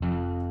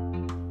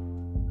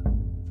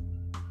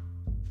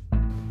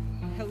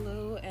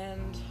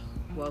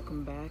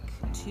welcome back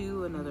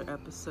to another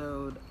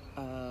episode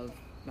of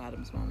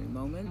Madam's Mommy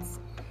Moments.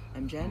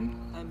 I'm Jen.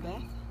 I'm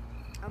Beth.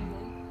 I'm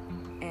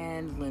Lynn.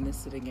 And Lynn is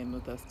sitting in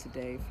with us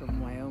today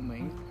from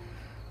Wyoming.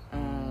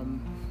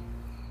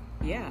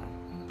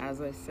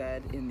 As I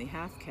said in the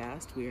half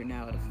cast, we are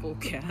now at a full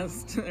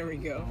cast. There we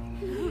go.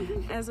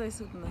 As I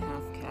said in the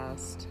half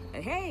cast,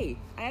 hey,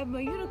 I have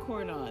my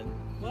unicorn on.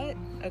 What?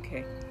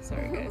 Okay,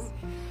 sorry guys.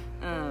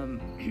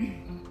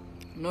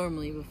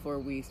 Normally, before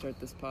we start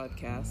this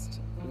podcast,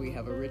 we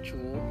have a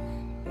ritual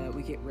that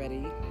we get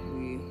ready.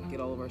 We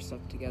get all of our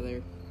stuff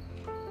together,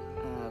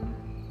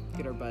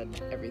 get our bud,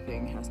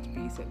 everything has to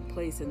be set in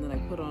place, and then I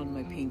put on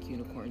my pink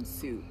unicorn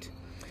suit.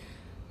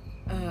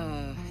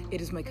 It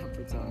is my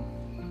comfort zone.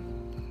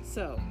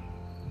 So,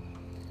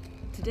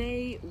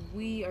 today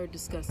we are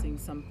discussing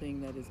something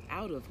that is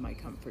out of my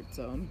comfort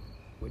zone,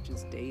 which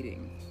is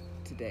dating.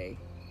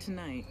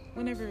 Tonight,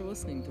 whenever you're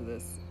listening to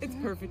this, it's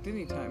perfect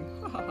anytime.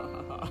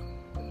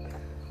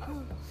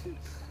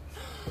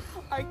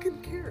 I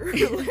concur.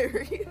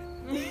 Hilarious.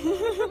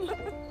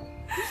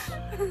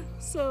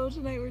 So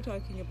tonight we're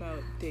talking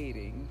about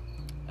dating.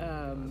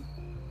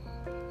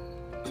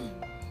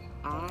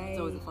 It's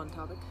always a fun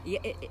topic. Yeah,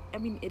 it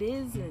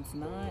is and it's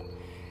not.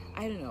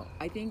 I don't know.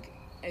 I think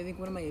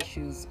one of my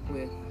issues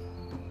with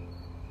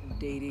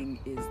dating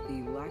is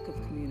the lack of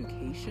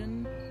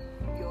communication.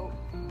 Yo,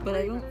 but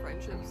I don't.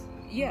 Friendships.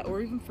 Yeah,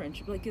 or even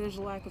friendship. Like, there's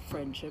a lack of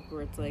friendship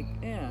where it's like,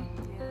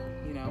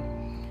 you know.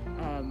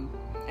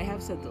 I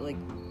have said that, like,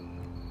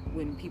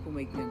 when people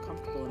make me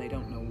uncomfortable and I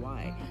don't know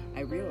why,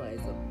 I realize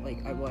that,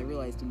 I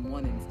realized in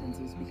one instance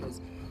it was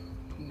because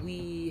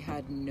we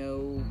had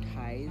no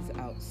ties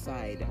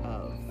outside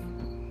of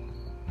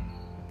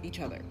each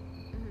other.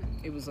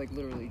 Mm-hmm. It was, like,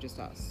 literally just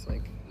us.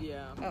 Like,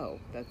 oh,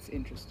 that's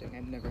interesting.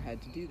 I've never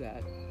had to do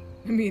that.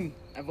 I mean,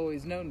 I've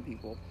always known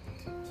people.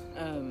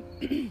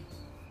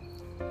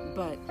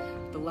 But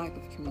the lack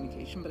of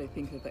communication, but I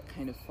think that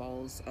kind of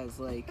falls as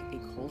like a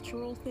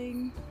cultural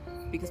thing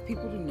because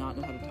people do not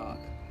know how to talk.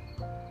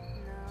 No.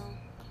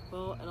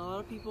 Well, and a lot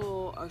of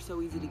people are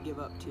so easy to give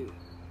up too.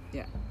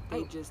 Yeah.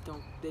 They just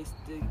don't,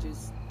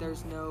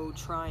 there's no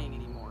trying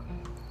anymore.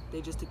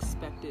 They just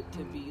expect it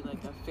to be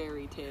like a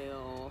fairy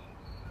tale.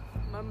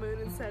 My moon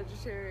is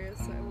Sagittarius,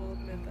 I will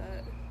admit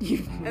that.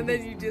 And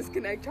then you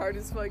disconnect hard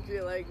as fuck,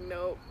 you're like,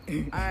 nope,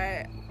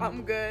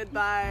 I'm good,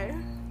 bye.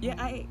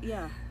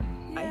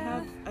 I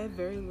have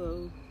very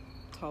low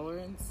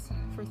tolerance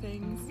for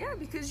things. Yeah,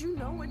 because you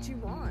know what you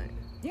want.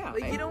 Yeah.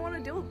 Like, you don't want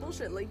to deal with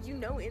bullshit. Like, you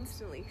know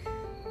instantly,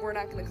 we're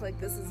not going to click,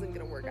 this isn't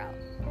going to work out.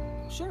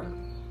 Sure.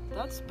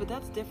 But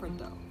that's different,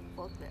 though.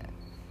 Fuck that.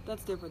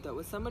 That's different, though.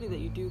 With somebody that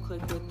you do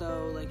click with,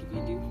 though, like, if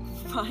you do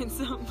find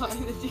somebody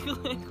that you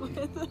click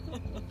with,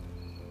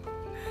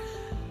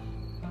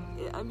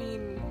 I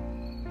mean,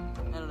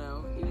 I don't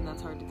know. Even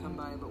that's hard to come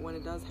by. But when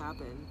it does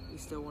happen, you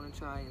still want to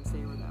try and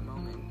savor that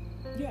moment.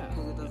 Yeah.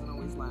 Because it doesn't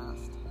always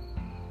last.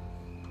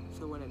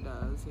 So when it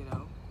does, you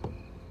know.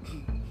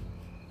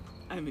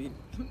 I mean,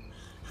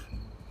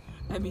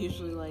 I'm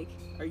usually like,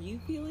 are you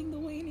feeling the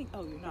waning?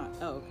 Oh, you're not.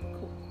 Oh, okay,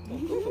 cool.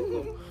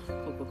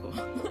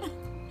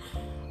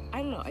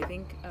 I don't know. I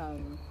think,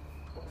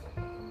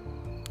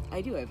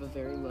 I do. I have a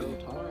very low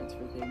tolerance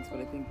for things, but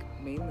I think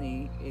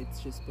mainly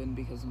it's just been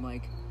because I'm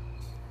like,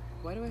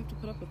 why do I have to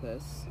put up with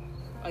this?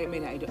 I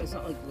mean, it's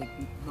not like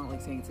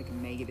saying it's like a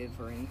negative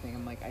or anything.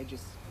 I'm like, I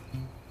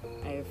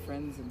have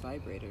friends and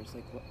vibrators.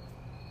 Like, what?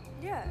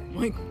 Yeah.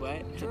 Like,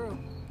 what? True.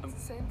 It's the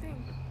same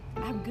thing.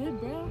 I'm good,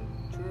 bro.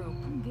 True.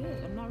 I'm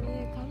good. I'm not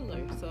really a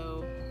cuddler,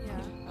 so.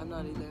 Yeah. I'm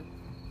not either.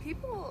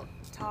 People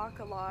talk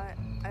a lot.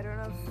 I don't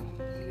know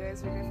if you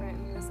guys are different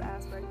in this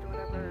aspect or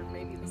whatever,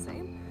 maybe the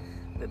same.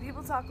 But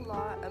people talk a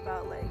lot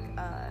about, like,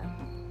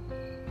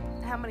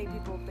 how many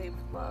people they've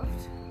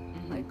loved.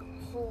 Like,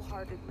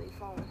 wholeheartedly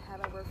fallen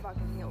head over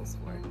fucking heels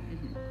for.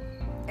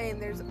 Mm-hmm.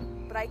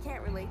 And but I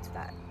can't relate to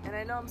that. And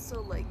I know I'm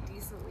still, like,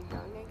 decently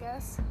young, I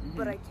guess,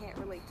 but I can't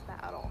relate to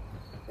that at all.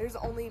 There's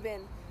only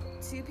been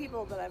 2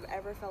 people that I've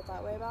ever felt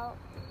that way about.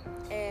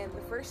 And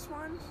the first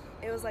one,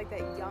 it was like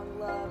that young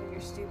love, and you're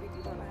stupid,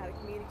 you don't know how to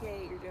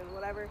communicate, you're doing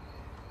whatever.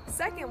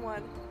 Second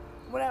one,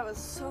 when I was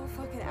so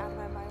fucking out of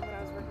my mind when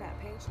I was working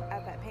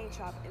at that paint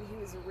shop, and he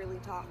was really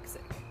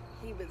toxic.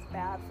 He was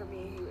bad for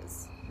me,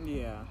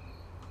 Yeah.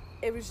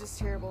 it was just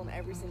terrible in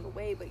every single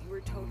way, but you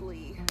were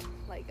totally,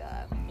 like,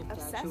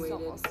 obsessed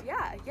almost.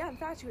 Yeah,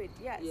 infatuated,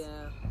 yes.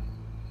 Yeah.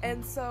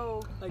 And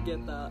so, I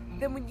get that.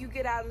 then when you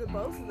get out of the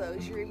both of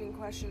those, you're even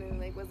questioning,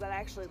 like, was that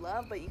actually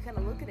love? But you kind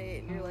of look at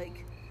it and you're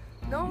like,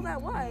 no,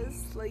 that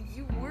was. Like,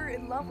 you were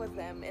in love with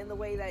them in the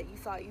way that you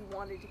thought you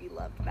wanted to be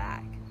loved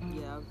back.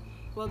 Yeah.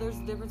 Well, there's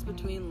a difference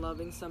between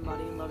loving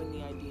somebody and loving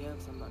the idea of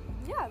somebody.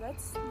 Yeah,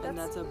 that's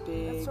a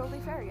big... That's totally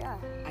fair, yeah.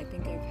 I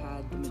think I've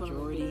had the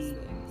majority...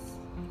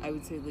 I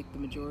would say, like, the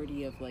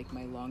majority of, like,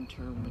 my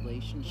long-term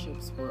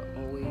relationships were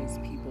always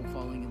people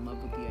falling in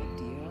love with the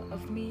idea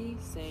of me.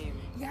 Same.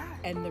 Yeah.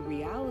 And the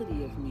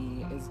reality of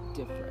me is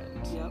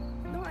different. Yep.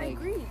 No, I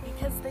agree,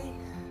 because they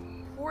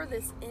pour pour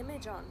this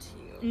image onto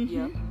you. Mhm.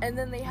 Yep. And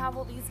then they have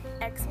all these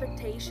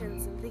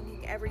expectations and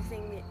thinking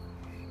everything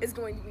is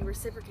going to be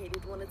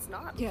reciprocated when it's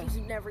not, Yeah. because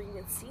you've never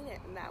even seen it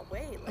in that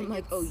way. I'm like,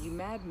 it's- oh, you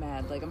mad.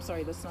 Like, I'm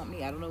sorry, that's not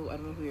me. I don't know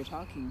who you're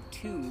talking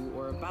to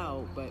or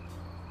about, but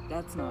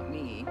that's not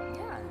me.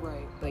 Yeah.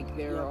 Right. Like,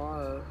 there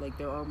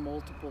Yeah. are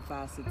multiple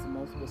facets and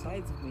multiple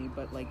sides of me,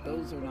 but like,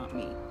 those are not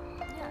me.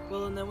 Yeah.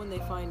 Well, and then when they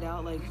find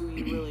out like who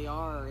you really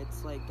are,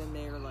 it's like then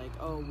they're like,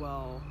 oh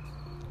well,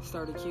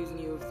 start accusing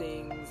you of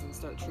things and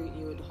start treating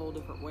you a whole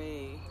different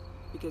way,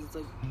 because it's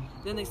like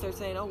then they start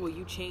saying, oh well,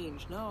 you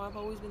changed. No, I've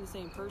always been the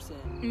same person.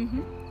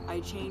 Mm-hmm. I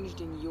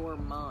changed in your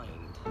mind.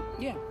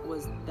 Yeah.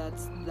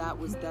 That's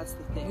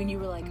the thing. When you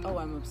were like, oh,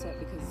 I'm upset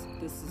because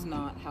this is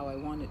not how I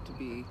want it to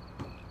be.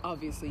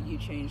 Obviously, you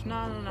changed.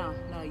 No.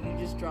 You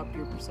just dropped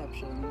your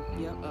perception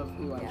Yep. of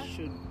who Yeah. I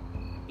should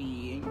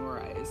be in your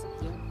eyes.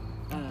 Yep.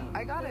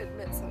 I gotta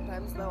admit,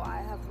 sometimes though, I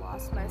have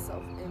lost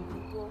myself in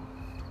people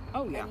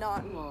Oh yeah. and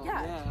not. Well,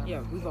 yeah.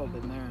 Yeah, we've all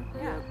been there.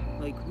 Yeah.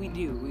 Like we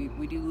do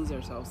lose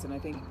ourselves, and I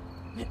think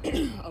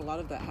a lot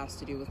of that has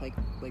to do with like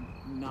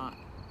not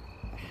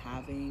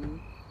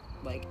having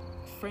like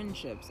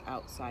friendships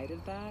outside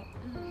of that,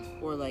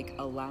 Mhm. or like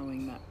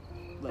allowing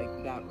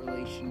that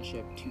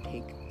relationship to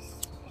take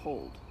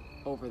hold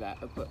over that,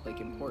 or put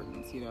like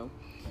importance, you know.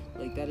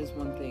 Like that is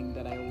one thing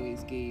that I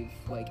always gave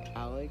like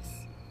Alex,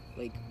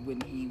 like when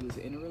he was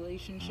in a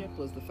relationship,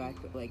 was the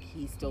fact that like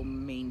he still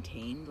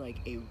maintained like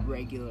a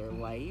regular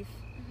life.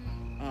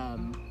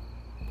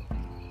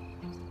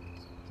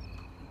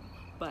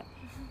 But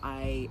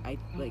I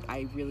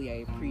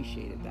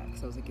appreciated that,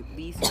 because I was like, at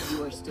least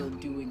you are still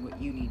doing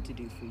what you need to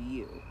do for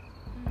you,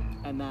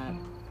 and that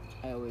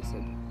I always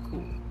said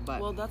cool.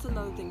 But Well, that's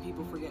another thing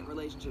people forget in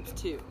relationships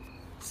too,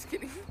 Just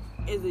kidding.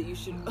 is that you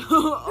should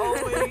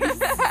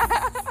always.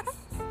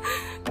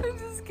 I'm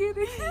just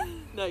kidding.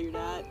 No, you're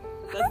not.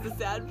 That's the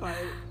sad part.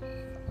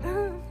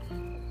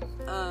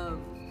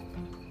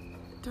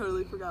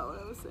 Totally forgot what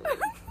I was saying.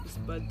 this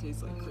bud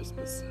tastes like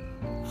Christmas.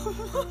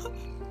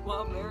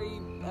 Well, Merry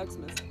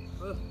Xmas.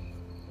 Ugh.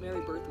 Merry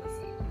Birthmas.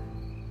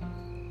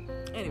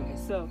 Anyway,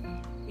 so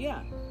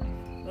yeah,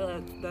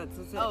 well, that's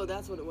it. Oh,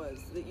 that's what it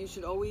was. That you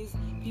should always.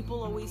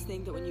 People always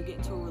think that when you get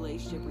into a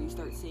relationship or you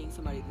start seeing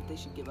somebody, that they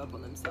should give up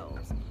on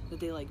themselves. That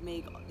they like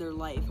make their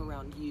life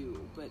around you.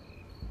 But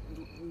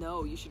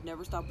no, you should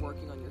never stop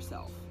working on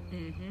yourself.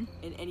 Mm-hmm.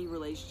 In any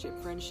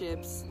relationship,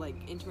 friendships, like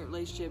intimate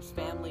relationships,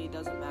 family,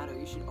 doesn't matter.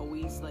 You should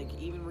always, like,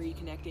 even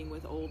reconnecting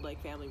with old,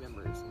 like, family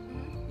members,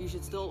 you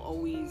should still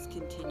always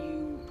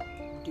continue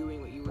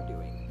doing what you were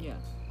doing. Yeah,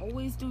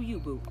 always do you,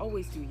 boo.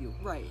 Always do you.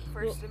 Right.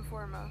 First and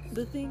foremost.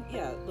 The thing,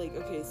 yeah, like,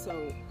 okay,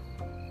 so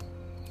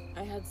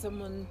I had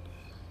someone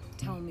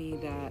tell me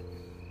that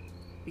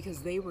because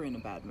they were in a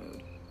bad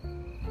mood,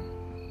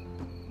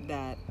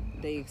 that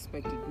they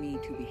expected me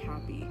to be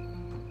happy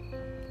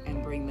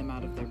and bring them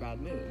out of their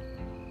bad mood.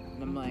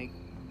 And I'm like,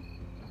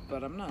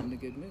 but I'm not in a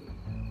good mood.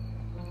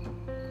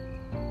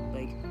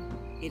 Like,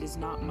 it is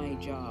not my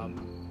job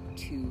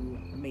to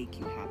make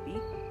you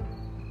happy.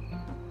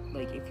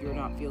 Like, if you're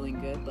not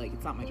feeling good, like,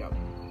 it's not my job.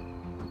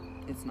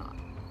 It's not.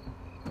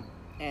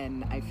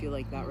 And I feel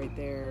like that right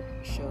there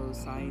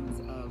shows signs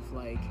of,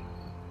 like,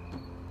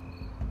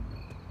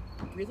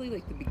 really,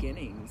 like, the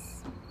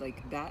beginnings.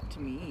 Like, that to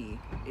me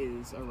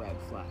is a red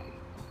flag.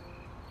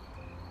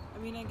 I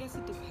mean, I guess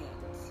it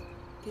depends.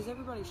 Because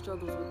everybody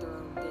struggles with their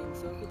own thing.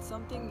 So if it's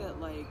something that,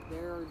 like,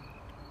 they're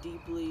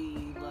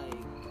deeply, like...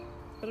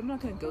 But I'm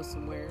not going to go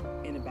somewhere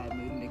in a bad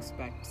mood and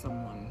expect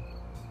someone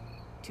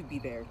to be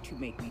there to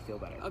make me feel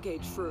better. Okay,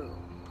 true.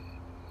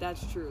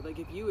 That's true. Like,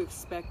 if you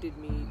expected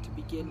me to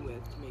begin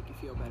with to make you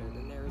feel better,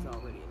 then there is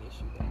already an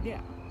issue there.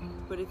 Yeah.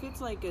 But if it's,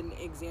 like, an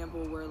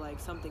example where, like,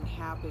 something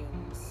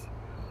happens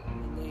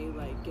and they,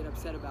 like, get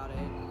upset about it,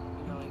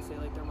 you know, like, say,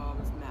 like, their mom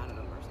is mad at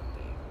them or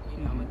something,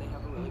 you know, Mhm. and they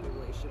have a really good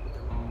relationship with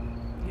their mom,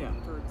 Yeah.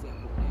 for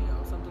example, you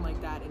know, something like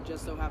that, and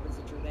just so happens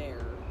that you're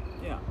there,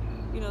 Yeah.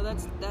 you know,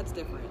 that's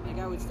different. Like,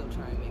 I would still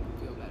try and make them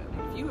feel better.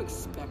 But if you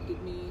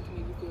expected me to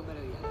make you feel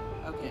better,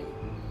 yeah, okay.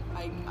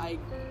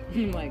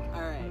 Like,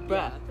 Alright, Bruh.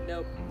 yeah,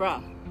 nope,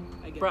 bruh,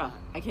 I get bruh, that.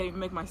 I can't even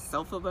make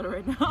myself feel better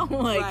right now.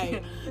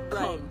 Like,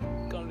 Right,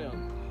 calm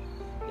down.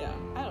 Yeah,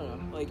 I don't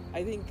know. Like,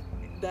 I think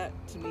that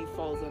to me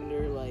falls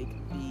under, like,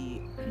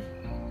 the,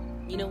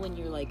 you know, when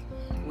you're, like,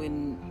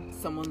 when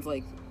someone's,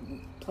 like,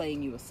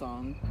 playing you a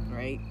song,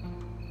 right?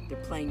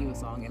 They're playing you a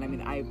song, and I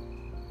mean, I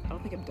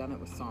don't think I've done it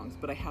with songs,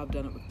 but I have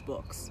done it with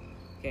books.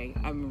 Okay,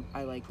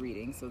 I like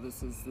reading, so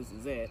this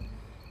is it.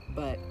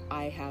 But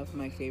I have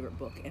my favorite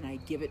book, and I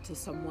give it to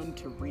someone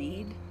to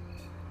read,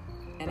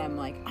 and I'm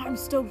like, I'm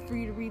stoked for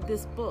you to read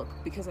this book,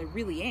 because I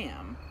really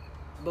am.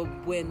 But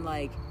when,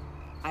 like,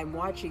 I'm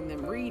watching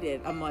them read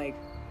it, I'm like,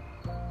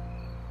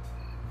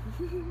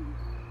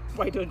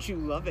 why don't you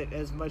love it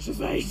as much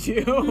as I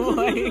do?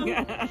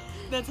 Like,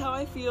 That's how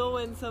I feel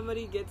when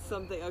somebody gets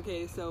something.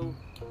 Okay, so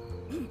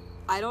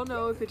I don't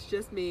know if it's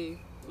just me.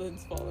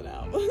 Lynn's falling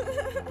out.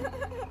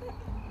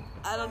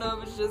 I don't know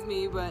if it's just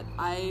me, but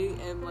I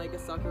am like a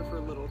sucker for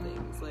little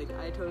things. Like,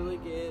 I totally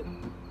get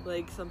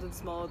like something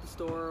small at the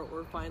store,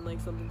 or find like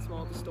something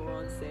small at the store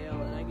on sale,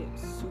 and I get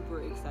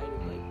super excited.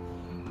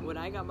 Like when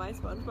I got my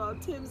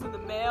SpongeBob Tims in the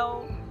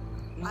mail,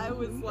 I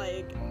was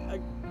like a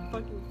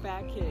fucking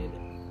fat kid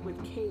with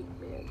cake,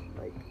 man.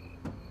 Like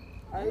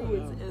I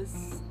was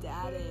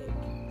ecstatic.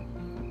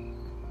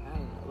 I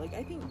don't know. Like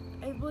I think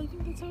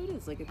that's how it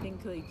is. Like I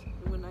think like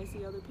When I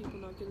see other people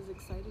not get as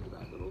excited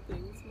about little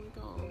things, I'm like,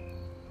 oh,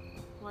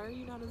 why are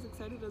you not as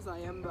excited as I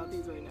am about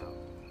these right now?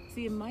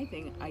 see, in my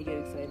thing, I get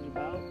excited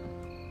about,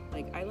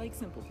 like, I like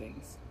simple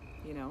things,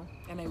 you know?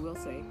 And I will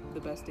say, the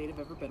best date I've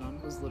ever been on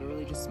was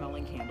literally just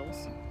smelling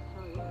candles,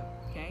 Oh yeah.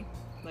 okay?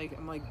 Like,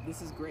 I'm like,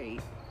 this is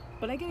great.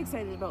 But I get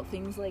excited about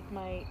things like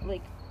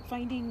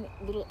finding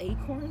little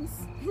acorns,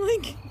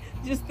 like,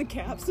 just the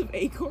caps of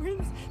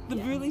acorns, the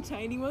really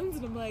tiny ones,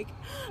 and I'm like,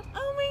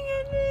 oh my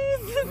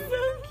goodness,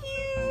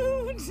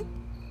 that's so cute!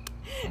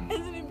 And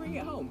then I bring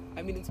it home.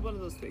 I mean, it's one of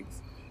those things.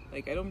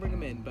 Like, I don't bring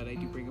them in, but I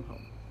do bring them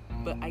home.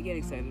 But I get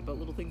excited about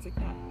little things like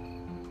that.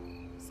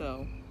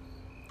 So,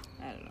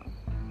 I don't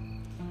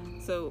know.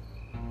 So,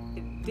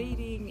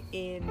 dating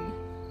in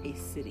a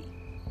city,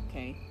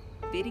 okay?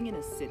 Dating in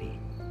a city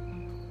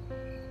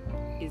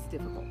is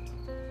difficult.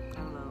 I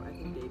don't know. I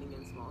think dating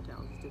in small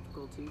towns is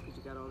difficult too, because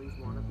you got all these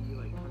wannabe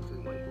like country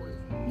white boys.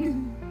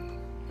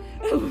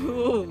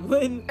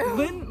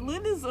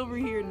 Lynn is over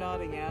here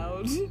nodding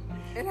out.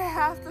 And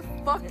half the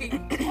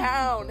fucking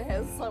town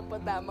has slept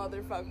with that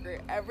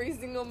motherfucker. Every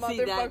single motherfucker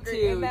See that too.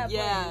 in that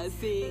Yeah. place.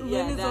 See. Yeah.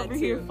 Lynn is That over too.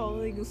 here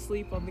falling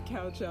asleep on the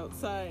couch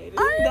outside.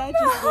 I And that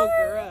just know. woke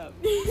her up.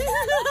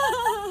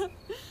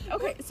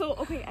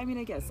 Okay, I mean,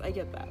 I guess I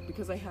get that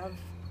because I don't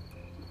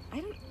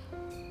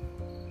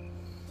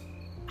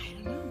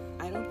know.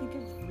 I don't think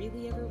I've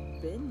really ever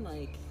been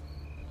like,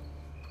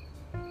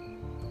 I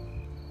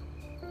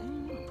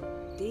don't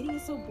know. Dating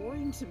is so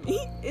boring to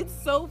me. It's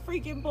so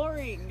freaking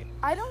boring.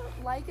 I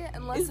don't like it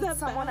unless Is that it's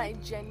someone bad? I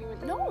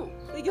genuinely... No!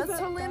 Like, is That's that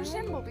totally bad?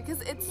 understandable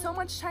because it's so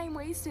much time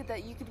wasted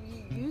that you could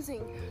be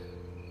using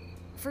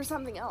for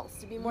something else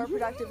to be more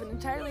productive in an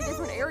entirely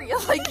different area.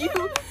 Like, you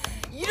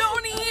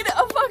don't need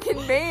a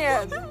fucking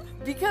man.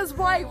 Because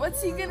why?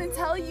 What's he gonna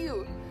tell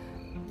you?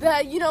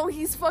 That, you know,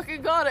 he's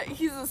fucking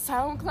he's a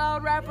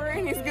SoundCloud rapper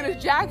and he's gonna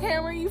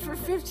jackhammer you for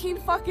 15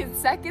 fucking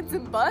seconds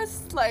and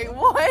bust? Like,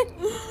 what?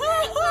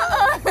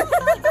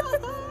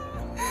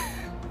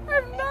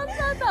 I've not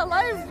had that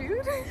life,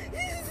 dude.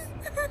 Is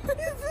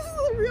this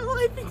a real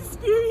life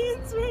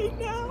experience right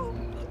now?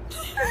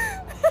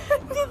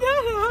 Did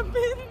that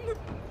happen?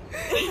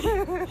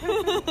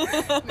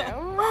 No.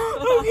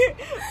 Okay,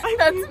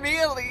 That's me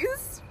at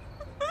least.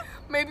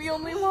 Maybe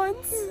only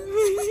once.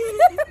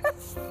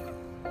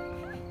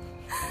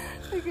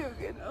 Okay, I'm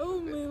good. Oh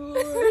my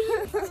lord.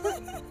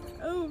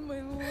 Oh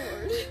my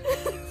lord.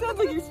 Sounds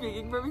like you're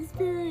speaking from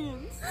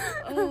experience.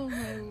 Oh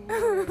my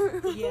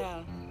lord.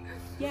 Yeah.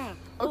 Yeah.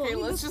 Well, Okay, I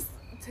mean, let's just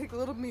take a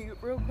little mute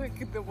real quick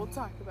and then we'll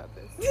talk about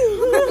this.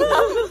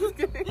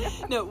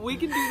 No, we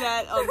can do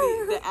that on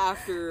the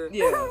after.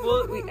 Yeah,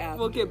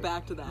 We'll get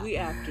back to that. We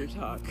after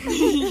talk.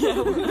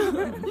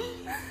 Yeah.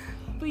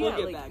 But yeah, We'll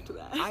get like, back to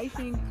that. I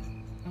think,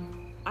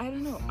 I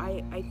don't know,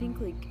 I think,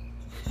 like,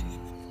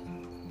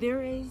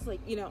 there is,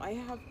 like, you know,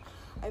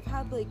 I've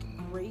had, like,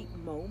 great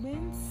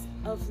moments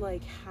of,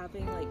 like,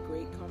 having, like,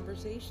 great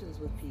conversations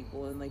with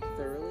people and, like,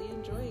 thoroughly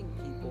enjoying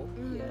people.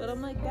 Yes. But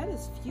I'm like, that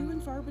is few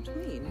and far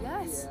between.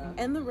 Yes. Yeah.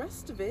 And the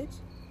rest of it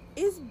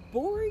is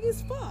boring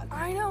as fuck.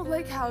 I know,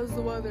 like, how's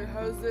the weather?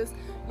 How's this?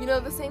 You know,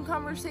 the same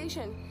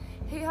conversation.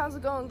 Hey, how's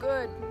it going?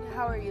 Good.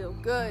 How are you?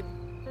 Good.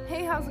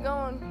 Hey, how's it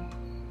going?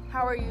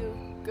 How are you?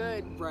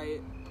 Good.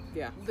 Right.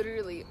 Yeah.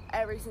 Literally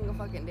every single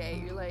fucking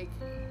day. You're like,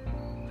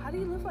 how do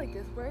you live like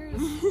this? Where's...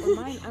 For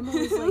mine, I'm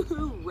always like,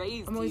 Who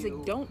raised you?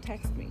 like, don't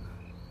text me.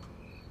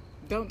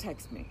 Don't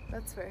text me.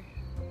 That's fair.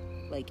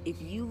 Like,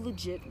 if you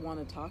legit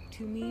want to talk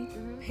to me,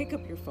 Mhm. pick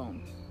up your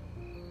phone.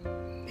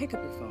 Pick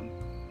up your phone.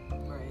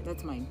 Right.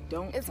 That's mine.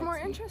 Don't It's text more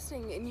me.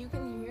 interesting and you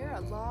can hear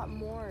a lot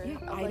more Yeah,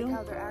 of I like don't-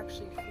 how they're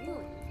actually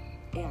feeling.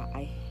 Yeah,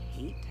 I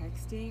hate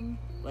texting.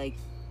 Like,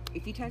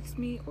 if you text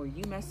me or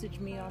you message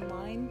me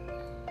online,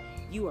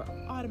 you are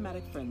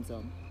automatic friend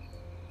zone.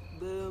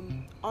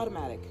 Boom.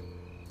 Automatic.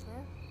 Yeah.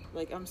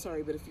 Like, I'm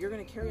sorry, but if you're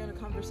going to carry on a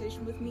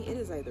conversation with me, it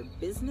is either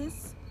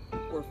business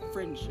or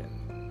friendship.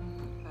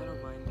 I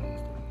don't mind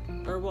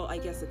texting. Or, well, I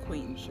guess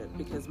acquaintanceship,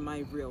 because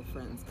my real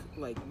friends,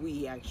 like,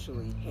 we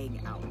actually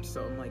hang out.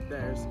 So I'm like,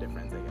 there's a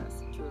difference, I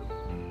guess. True.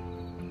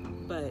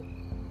 But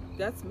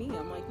that's me.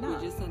 I'm like, nah.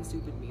 We just send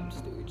stupid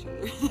memes to each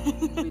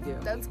other. We do.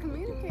 That's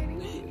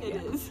communicating. It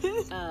Yeah.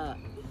 is.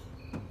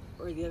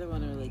 Or the other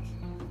one are like,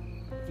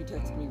 if you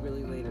text me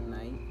really late at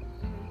night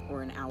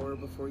or an hour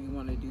before you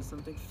want to do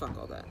something, fuck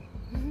all that.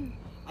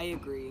 I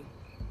agree.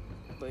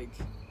 Like,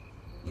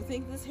 you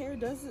think this hair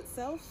does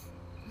itself?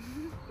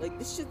 Like,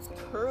 this shit's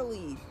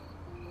curly.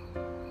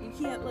 You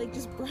can't, like,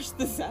 just brush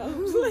this out.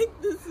 Like,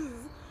 this is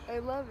I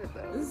love it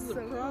though. this is It's a so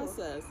cool.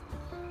 process.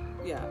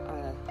 Yeah,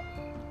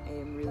 I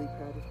am really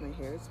proud of my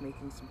hair. It's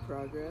making some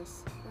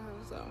progress.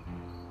 Uh-huh. So,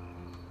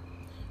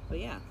 but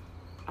yeah,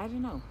 I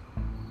don't know.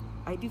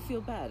 I do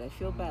feel bad. I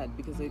feel bad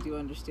because I do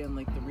understand,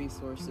 like, the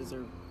resources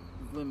are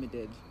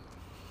limited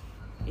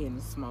in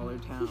a smaller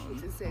town.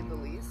 To say the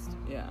least.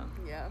 Yeah.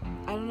 Yeah.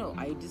 I don't know.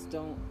 I just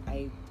don't.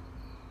 I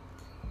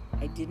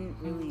didn't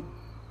really.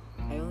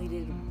 I only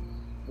dated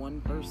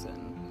one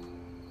person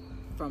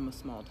from a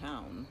small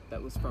town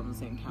that was from the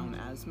same town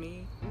as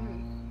me.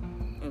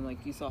 Mm-hmm. And,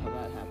 like, you saw how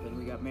that happened.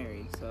 We got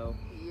married, so.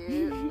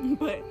 Yeah.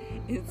 But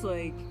it's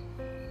like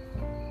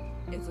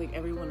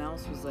everyone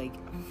else was, like,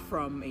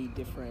 from a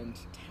different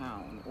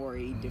town or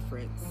a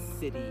different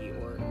city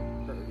or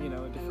you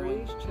know, a I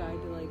different. always tried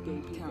to like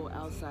date people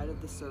outside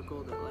of the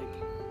circle that like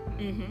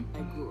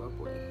I grew up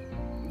with.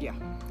 Yeah.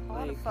 I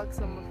want to Like- fuck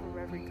someone from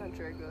every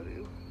country I go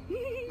to.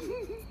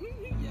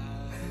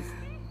 Yes.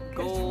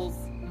 Goals.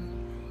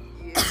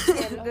 Yeah.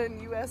 Canada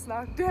and U.S.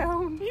 knocked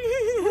down. Did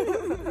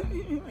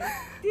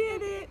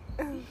it.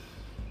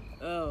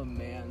 Oh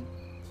man.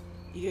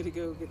 You gotta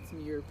go get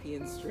some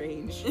European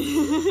strange.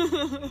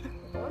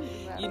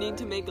 You need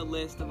to make a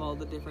list of all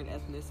the different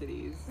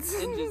ethnicities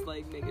and just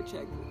like make a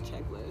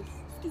checklist.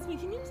 Excuse me,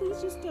 can you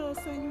please just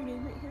sign your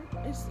name right here?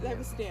 I have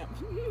a stamp.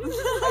 I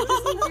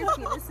just need your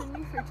penis in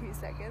me for 2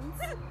 seconds.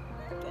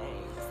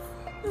 Thanks.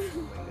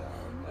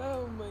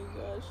 Oh my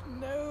gosh,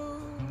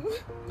 no.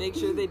 Make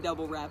sure they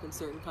double wrap in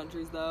certain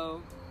countries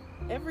though.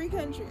 Every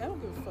country, I don't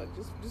give a fuck.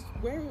 Just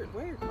wear a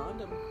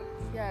condom.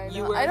 Yeah, I know.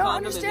 You wear I a don't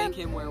condom understand. and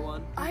make him wear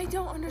one. I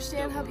don't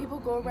understand how people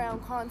go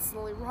around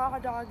constantly raw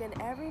dogging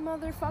every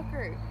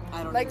motherfucker.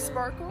 I don't Like either.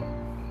 Sparkle.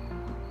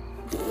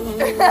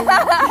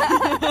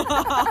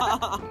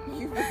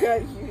 You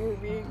forgot you were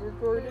being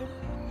recorded?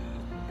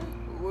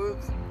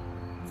 Whoops.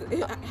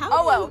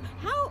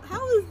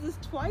 How is this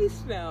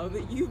twice now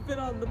that you've been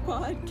on the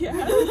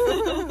podcast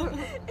and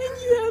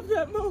you have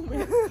that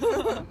moment?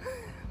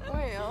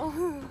 Well,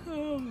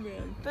 Oh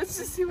man. that's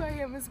just who I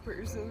am as a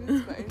person.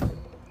 It's fine.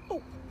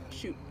 Oh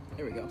shoot.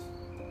 There we go.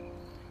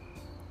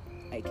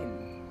 I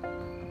can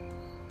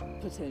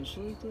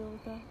potentially deal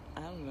with that.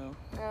 I don't know.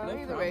 Oh, No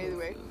either way.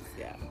 promises.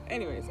 Yeah.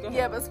 Anyways, go ahead.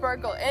 Yeah, but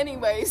Sparkle.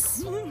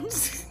 Anyways, I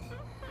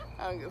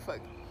don't give a fuck.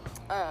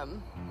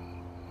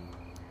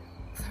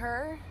 With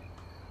her,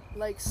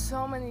 like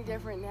so many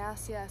different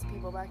nasty ass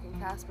people back in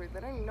Casper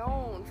that are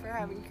known for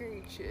having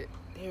carried shit.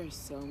 There's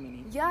so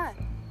many. Yeah,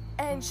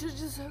 and she'll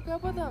just hook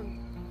up with them,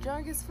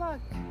 drunk as fuck,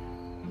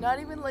 not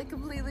even like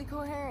completely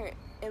coherent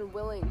and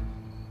willing.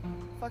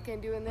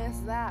 Fucking doing this,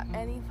 that,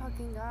 any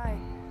fucking guy.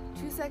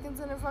 2 seconds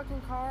in her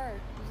fucking car,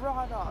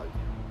 raw dog.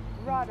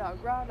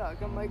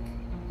 I'm like,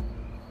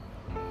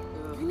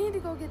 you need to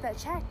go get that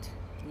checked.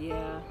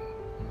 Yeah.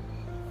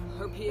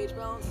 Her pH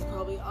balance is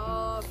probably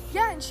off.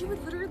 Yeah, and she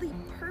would literally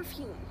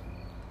perfume.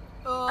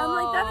 Oh, I'm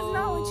like, that is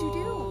not what you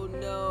do. Oh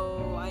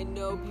no, I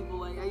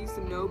used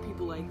to know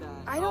people like that.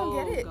 I don't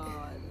get it. God.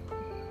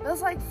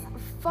 That's like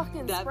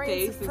fucking That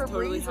spraying face is some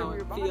totally Febreze how over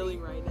your I'm body.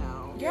 feeling right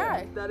now.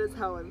 Yeah. That is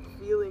how I'm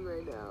feeling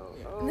right now.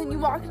 Oh And then my you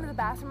walk God. into the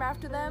bathroom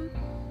after them,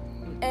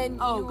 and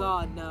Oh you,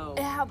 God, no.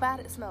 and how bad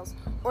it smells.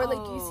 Or like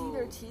you see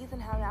their Oh. teeth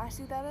and how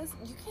nasty that is.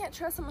 You can't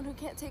trust someone who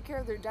can't take care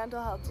of their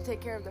dental health to take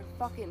care of their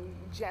fucking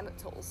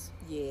genitals.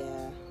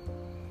 Yeah.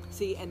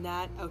 See, and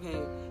that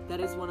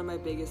is one of my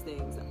biggest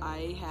things.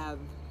 I have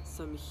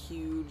some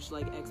huge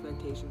like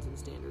expectations and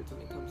standards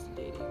when it comes to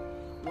dating.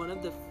 One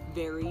of the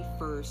very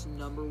first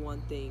number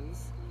one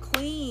things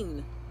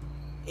Clean.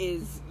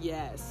 is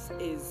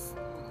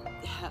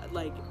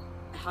like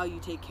how you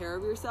take care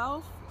of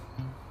yourself.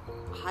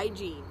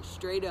 Hygiene,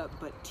 straight up,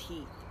 but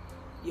teeth.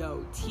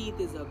 Yo, teeth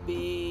is a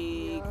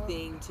big Yeah.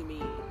 thing to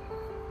me.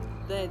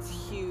 That's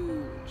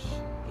huge.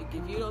 Like,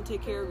 if you don't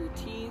take care of your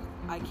teeth,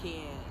 I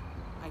can't.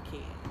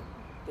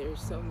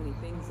 There's so many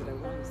things that I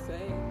want to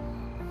say,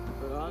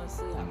 but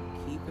honestly,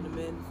 I'm keeping them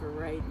in for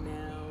right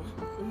now.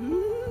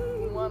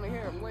 You want to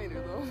hear them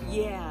later though.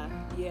 Yeah.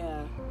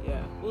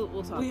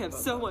 We'll talk. We have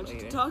about so that much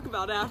later. to talk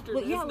about after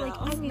Well, this yeah, now.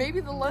 like I mean, Maybe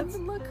the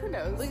London look, who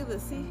knows? look at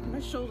this. See, my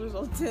shoulders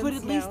all tense. but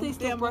at least now. they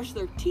still Damn. brush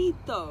their teeth,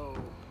 though.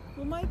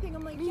 Well, my thing,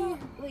 I'm like, yeah,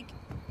 like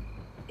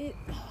it.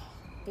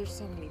 There's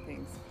so many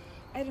things.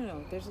 I don't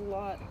know. There's a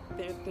lot.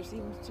 There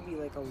seems to be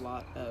like a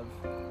lot of,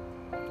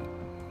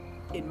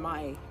 in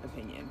my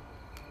opinion,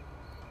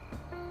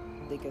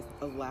 like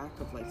a lack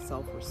of like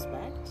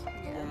self-respect. Yeah.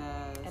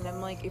 Yes. And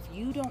I'm like, if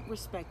you don't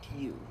respect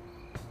you,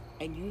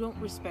 and you don't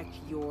respect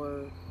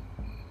your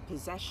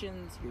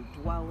possessions, your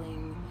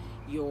dwelling,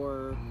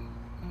 your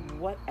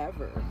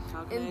whatever.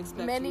 How can I In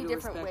expect many you to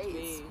different respect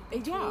ways. me?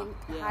 Between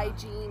Yeah.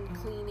 hygiene,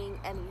 cleaning,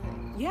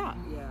 anything. Yeah,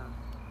 Yeah.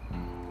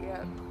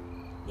 Yeah.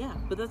 yeah.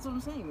 But that's what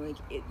I'm saying.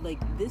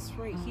 Like this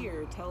right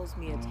here tells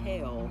me a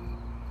tale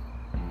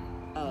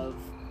of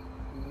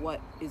what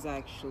is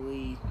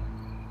actually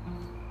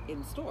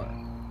in store.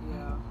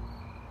 Yeah.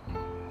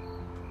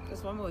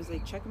 That's why I'm always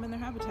like, check them in their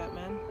habitat,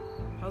 man.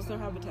 How's their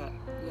habitat?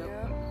 Yep.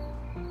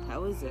 Yeah.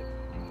 How is it?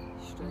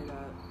 Straight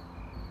up.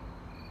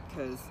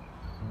 Because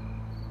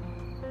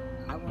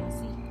I want to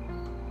see.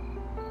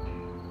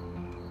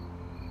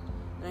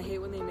 And I hate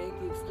when they make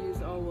the excuse,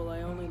 oh, well,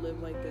 I only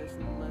live like this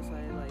unless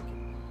I,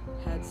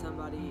 like, had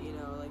somebody, you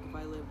know, like, if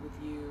I live with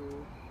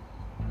you,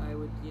 I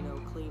would,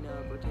 clean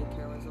up or take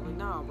care of myself. Like,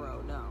 no,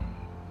 bro, no.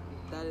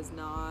 That is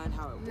not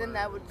how it works. Then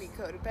that would be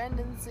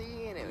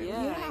codependency, and it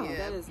would be...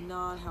 That is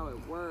not how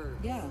it works.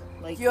 Yeah,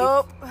 like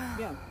Yup.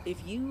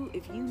 If you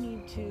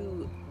need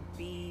to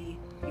be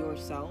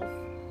yourself,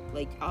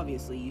 like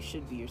obviously you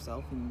should be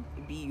yourself and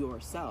be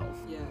yourself.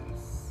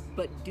 Yes.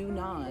 But do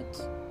not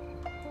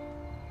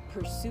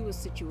pursue a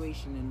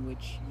situation in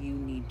which you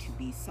need to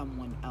be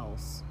someone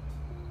else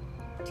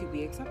to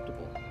be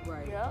acceptable.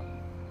 Right. Yep.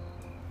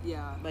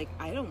 Yeah. Like,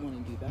 I don't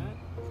want to do that.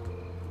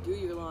 Do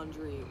your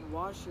laundry.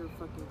 Wash your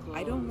fucking clothes.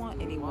 I don't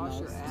want anyone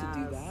wash else your to ass.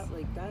 do that.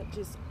 Like, that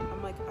just,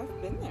 I'm like,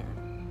 I've been there.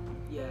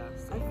 Yeah.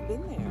 I've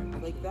been there.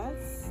 Like,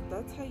 that's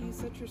how you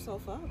set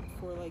yourself up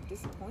for, like,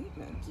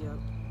 disappointment. Yep.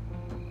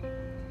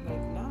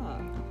 Like, nah,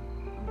 I'm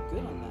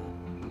good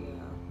on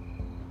Yeah.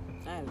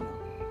 that. I don't know.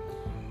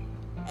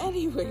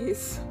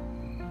 Anyways,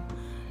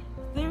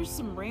 there's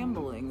some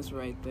ramblings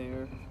right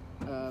there.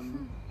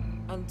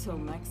 Until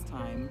next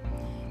time,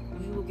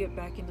 we will get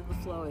back into the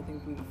flow. I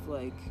think we've,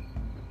 like,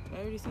 I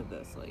already said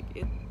this, like,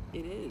 it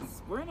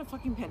is. We're in a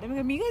fucking pandemic.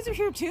 I mean, you guys are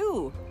here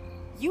too.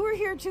 You were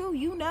here too.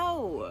 You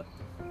know.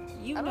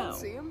 You I know. don't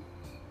see him.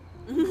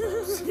 Well,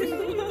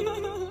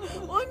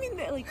 I mean,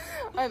 like,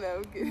 I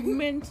know.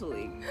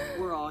 mentally,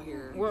 We're all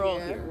here. we're all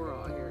Yeah. here. We're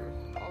all here.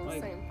 All the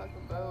Like- same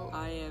fucking boat.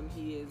 I am,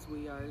 he is,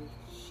 we are,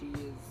 she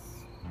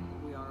is,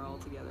 we are all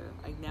together.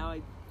 I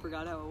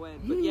forgot how it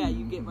went, but yeah,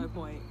 you get my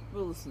point.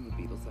 We'll listen to the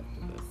Beatles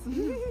after this.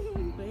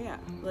 But yeah,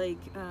 like,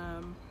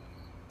 I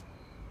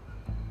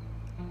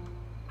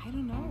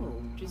don't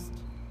know, just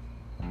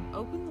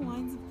open the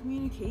lines of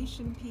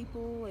communication,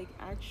 people. Like,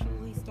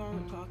 actually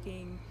start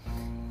talking.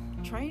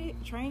 Try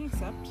and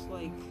accept,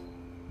 like,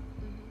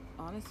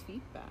 honest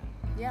feedback.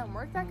 Yeah, and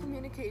work that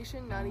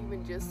communication not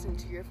even just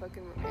into your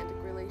fucking romantic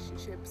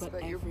relationships, But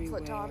but your everywhere.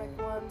 platonic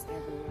ones,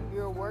 Everywhere.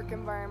 your work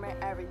environment,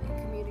 everything.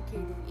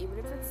 Communicating, even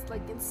if it's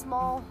like in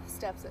small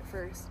steps at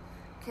first,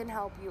 can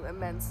help you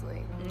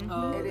immensely.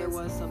 Oh, It there is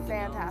was something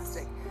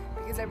fantastic. else.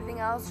 Because everything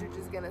else, you're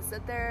just gonna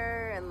sit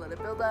there and let it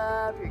build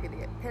up. You're gonna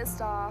get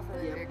pissed off,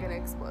 and Yep. you're gonna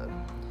explode.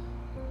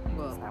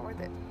 Well, It's not worth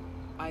it.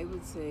 I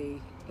would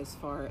say, as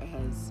far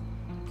as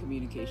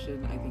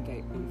communication, I think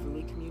I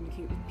overly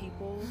communicate with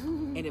people,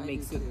 and it I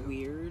makes do it too.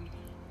 weird.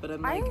 But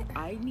I'm like,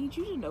 I need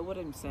you to know what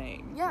I'm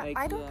saying. Yeah, Like,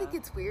 I don't yeah. think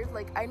it's weird.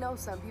 Like, I know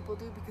some people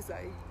do because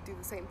I do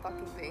the same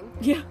fucking thing.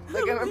 yeah.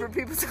 Like, I remember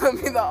people telling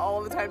me that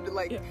all the time to,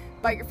 like, Yeah.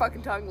 bite your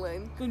fucking tongue,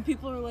 Lynn. When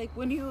people are like,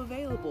 when are you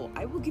available?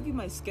 I will give you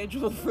my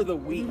schedule for the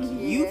week.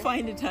 You Yeah.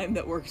 find a time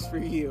that works for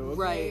you.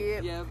 Right,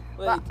 Yep. yep.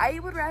 Like, But I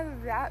would rather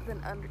that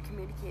than under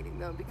communicating,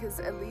 though,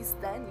 because at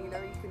least then, you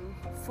can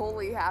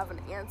fully have an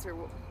answer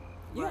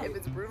Yeah. if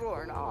it's brutal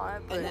or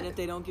not. But And then if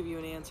they don't give you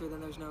an answer,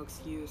 then there's no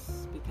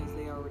excuse because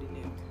they already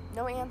knew.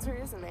 no answer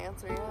is an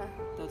answer, yeah.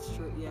 That's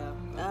true, yeah.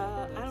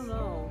 I don't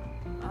know.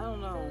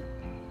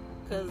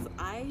 Because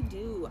I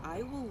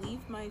will leave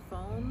my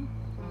phone,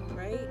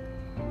 right?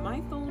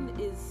 My phone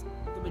is,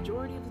 the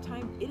majority of the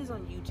time, it is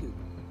on YouTube.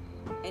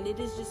 And it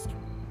is just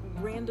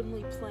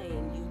randomly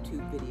playing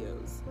YouTube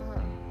videos.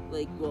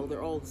 Like, well,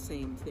 they're all the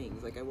same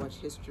things. Like, I watch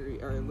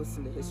history, or I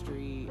listen to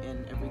history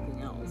and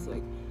everything else,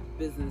 like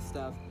business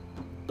stuff.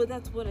 But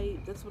that's what I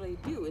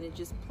do, and it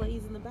just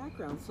plays in the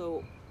background.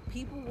 So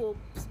people will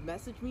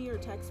message me or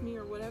text me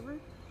or whatever.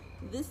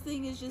 This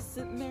thing is just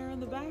sitting there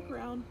in the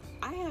background.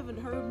 I haven't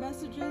heard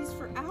messages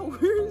for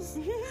hours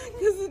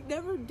because it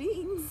never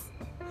dings.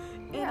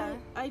 And Yeah.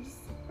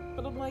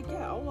 but I'm like,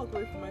 yeah, I'll walk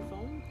away from my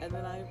phone, and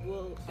then I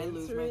will I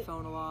lose answer my it.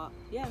 phone a lot.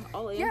 Yeah,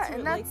 I'll answer Yeah, it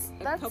and like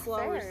that's a couple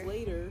fair. hours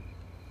later,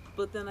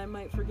 but then I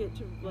might forget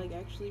to like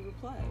actually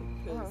reply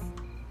because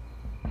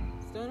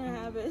stoner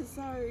habit.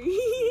 Sorry.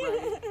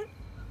 Right.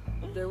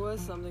 There was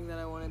something that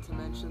I wanted to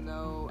mention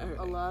though. Alright.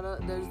 A lot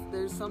of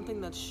there's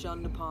something that's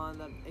shunned upon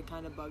that it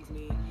kind of bugs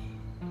me.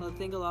 I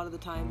think a lot of the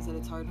times that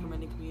it's hard for men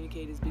to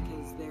communicate is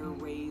because they're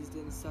raised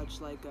in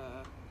such like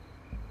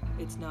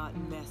it's not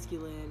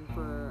masculine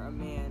for a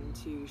man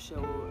to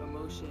show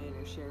emotion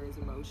or share his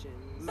emotions.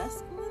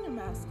 Masculine or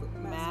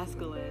masculine?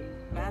 Masculine.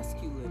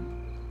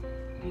 Masculine.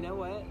 You know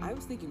what? I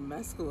was thinking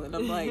masculine.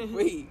 I'm like,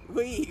 wait,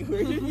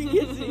 where did we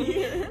get to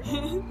here?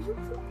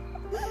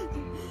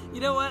 You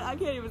know what? I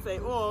can't even say,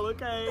 oh,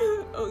 okay.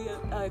 Oh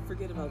yeah, I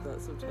forget about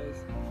that sometimes.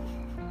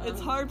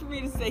 It's hard for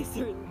me to say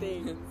certain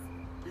things.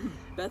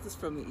 Beth is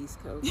from the East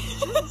Coast.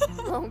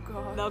 Oh,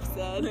 God. Enough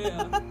said.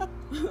 Yeah.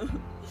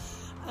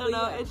 I don't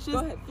know. Yeah, It's go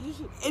just, ahead, finish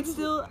it. it's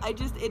still,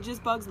 it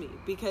just bugs me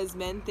because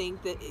men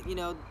think that,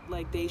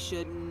 like they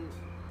shouldn't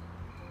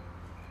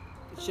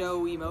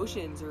show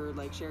emotions or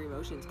like share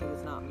emotions because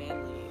it's not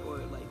manly, or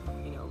like,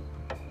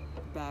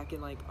 back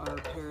in like our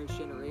parents'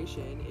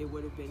 generation, it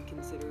would have been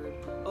considered,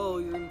 oh,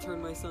 you're gonna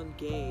turn my son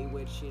gay,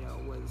 which,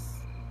 was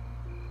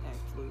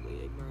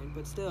absolutely ignorant,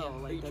 but still, Yeah, are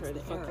like you that's trying the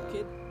to fuck era. your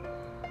kid?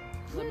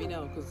 Let me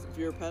know, because if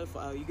you're a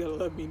pedophile, you gotta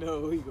let me know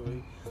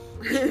legally.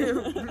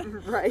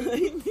 Right.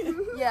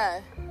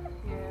 Yeah.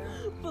 Yeah.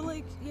 But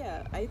like,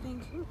 yeah, I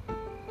think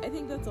I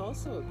think that's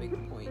also a big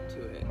point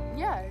to it.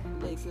 Yeah.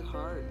 Makes it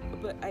hard.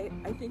 But I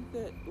think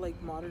that,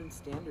 like, modern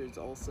standards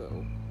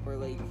also, or,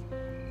 like,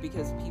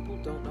 because people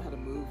don't know how to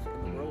move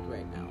in the world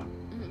right now.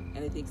 Mm-hmm.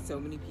 And I think so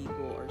many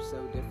people are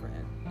so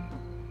different.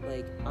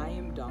 Like, I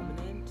am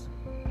dominant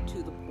to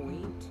the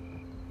point,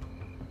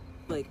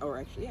 like, or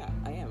actually, yeah,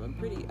 I am. I'm a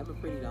pretty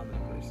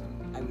dominant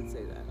person. I would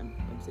say that. I'm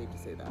safe to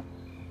say that.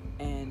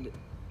 And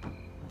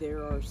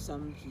there are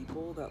some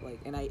people that, like,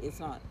 and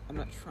I'm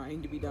not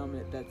trying to be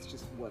dominant, that's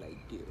just what I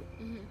do.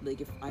 Mm-hmm.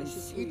 Like, if I'm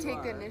just You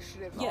take the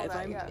initiative. yeah, all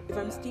if that,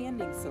 I'm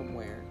standing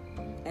somewhere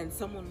and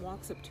someone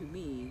walks up to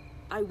me,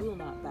 I will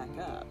not back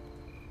up.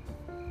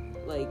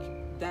 Like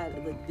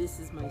that, like, this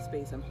is my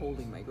space. I'm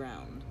holding my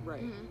ground.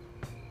 Right. Mm-hmm.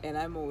 And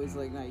I'm always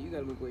like, nah, you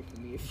gotta move away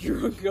from me if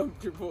you're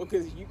uncomfortable,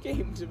 because you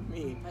came to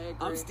me. I agree.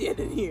 I'm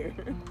standing here.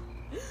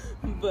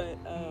 but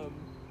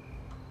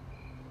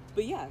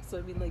yeah, so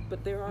I mean, like,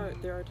 but there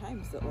are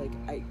times that, like,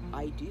 I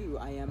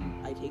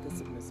take a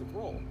submissive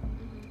role.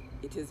 Mm-hmm.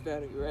 It is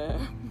very rare,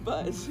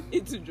 but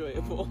it's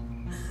enjoyable.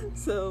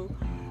 So,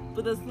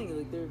 but that's the thing,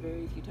 like, there are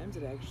very few times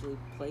that I actually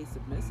play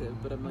submissive,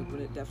 but I'm like,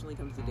 when it definitely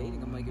comes to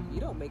dating, I'm like, if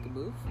you don't make a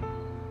move,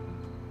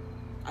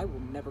 I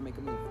will never make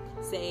a move.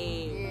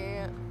 Same.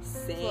 Yeah.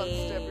 Same. It's a lot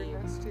of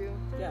stubbornness too.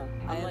 Yeah.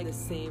 I'm I'm like like, the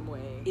same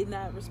way. in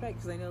that respect,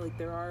 because I know, like,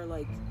 there are,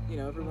 like, you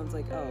know, everyone's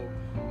like, oh,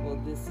 well,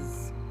 this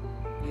is,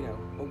 you know,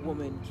 a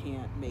woman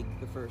can't make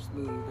the first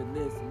move and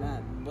this and that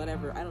and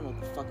whatever. I don't know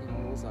what the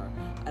fucking rules are.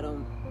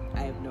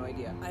 I have no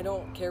idea. I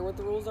don't care what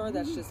the rules are.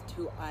 That's just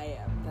who I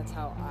am. That's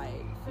how I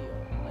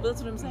feel. But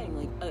that's what I'm saying.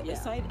 Like, Yeah.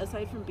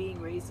 aside from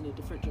being raised in a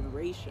different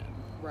generation,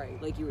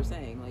 Right. like you were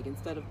saying, like,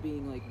 instead of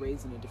being, like,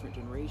 raised in a different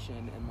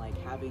generation and, like,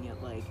 having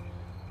it, like,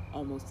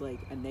 almost like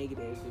a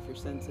negative if you're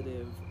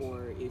sensitive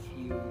or if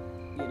you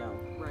know,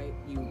 Right.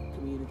 you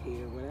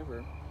communicate or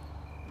whatever.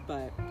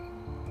 But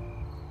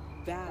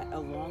that,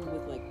 along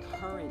with, like,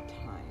 current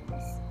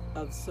times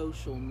of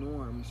social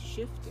norms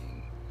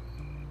shifting,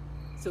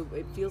 so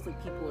it feels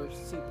like people are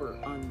super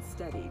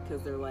unsteady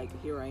because they're like,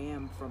 here I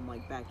am from,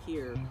 like, back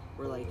here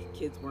where, like,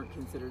 kids weren't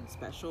considered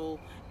special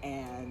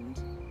and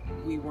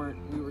we were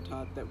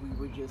taught that we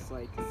were just,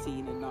 like,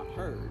 seen and not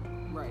heard.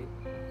 Right.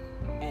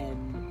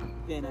 And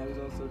then I was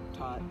also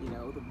taught, you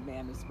know, the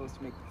man is supposed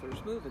to make the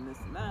first move and this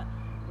and that.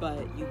 But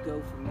you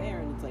go from there,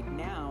 and it's like,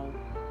 now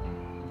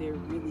there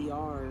really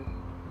are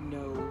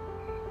no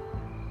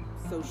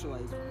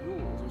socialized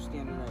rules or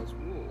standardized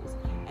rules.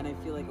 And I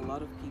feel like a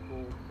lot of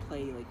people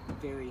play, like,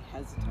 very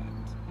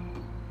hesitant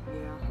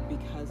Yeah.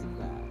 because of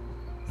that.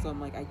 So I'm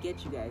like, I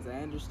get you guys,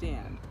 I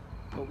understand.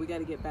 But we got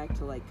to get back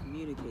to, like,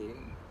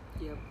 communicating.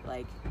 Yep.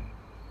 Like,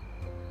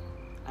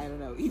 I don't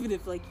know, even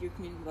if, like, you're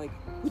communicating, like,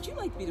 would you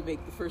like me to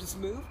make the first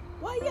move?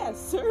 Why, yes,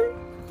 sir.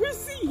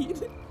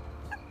 Proceed.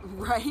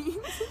 Right.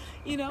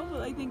 You know, but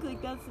I think,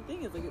 like, that's the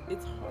thing. It's, like,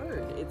 it's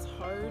hard. It's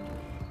hard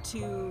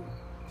to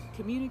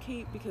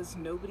communicate because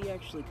nobody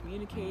actually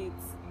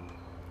communicates.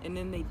 And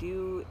then they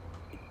do,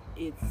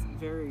 it's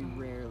very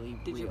rarely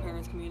Did your real.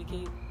 parents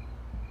communicate?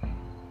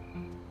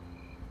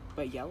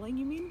 By yelling,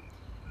 you mean?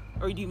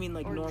 Or do you mean,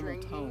 like, Or normal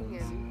drinking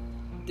tones? and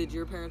Did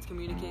your parents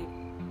communicate?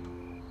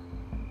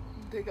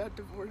 they got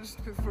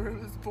divorced before I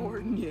was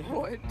born. Yeah.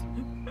 What?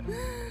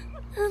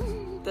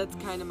 That's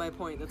kind of my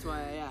point. That's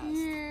why I asked.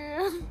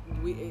 Yeah.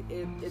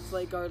 It's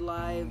like our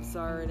lives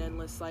are an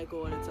endless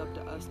cycle, and it's up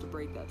to us to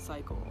break that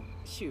cycle.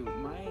 Shoot,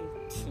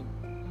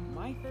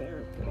 my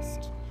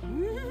therapist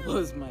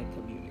was my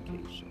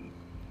communication.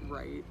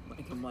 Right.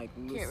 Like, I'm like,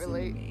 listen Can't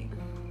relate. to me.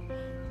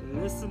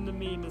 Listen to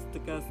me, Mr.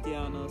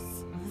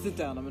 Castellanos. Sit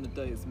down, I'm gonna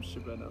tell you some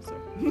shit right now, sir.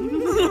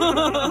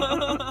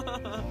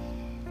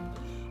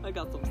 I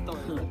got some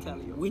stories to tell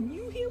you. When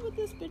you hear what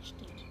this bitch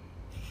did.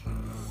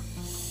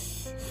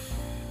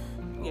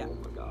 Yeah. Oh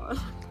my god.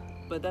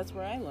 But that's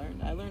where I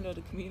learned. I learned how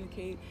to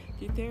communicate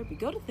through therapy.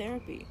 Go to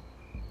therapy.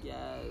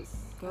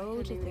 Yes. I Go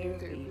couldn't to even do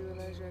therapy.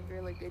 when I was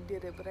younger. Like, I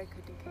did it, but I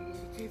couldn't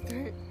communicate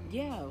through it.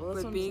 Yeah, well, that's what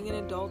But I'm being an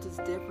saying. adult is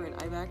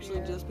different. I've actually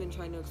Yeah. just been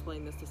trying to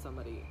explain this to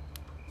somebody.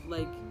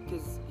 Like,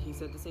 because he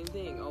said the same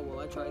thing. Oh, well,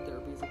 I tried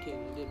therapy as a kid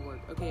and it didn't work.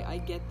 Okay, I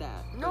get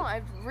that. No, but-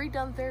 I've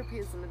redone therapy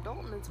as an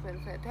adult, and it's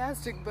been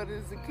fantastic. But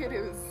as a kid,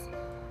 it was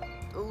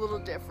a little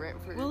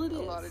different for Well, it a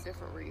lot is. of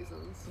different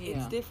reasons. Yeah.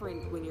 It's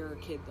different when you're a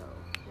kid, though.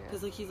 Yeah.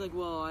 Because, like, he's like,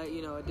 well,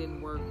 it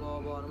didn't work, blah,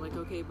 blah. And I'm like,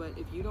 okay, but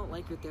if you don't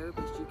like your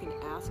therapist, you can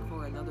ask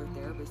for another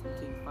therapist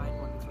until you find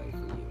one that's right for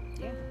you.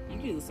 Yeah, you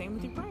can do the same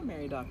with your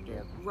primary doctor.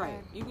 Yep. Right.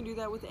 You can do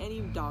that with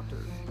any doctor.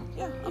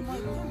 Yeah, I'm If like,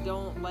 you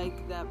don't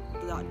like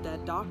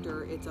that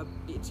doctor,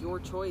 it's your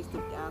choice to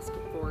ask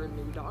for a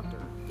new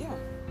doctor. yeah.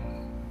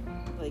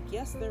 Like,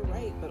 yes, they're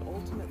right, but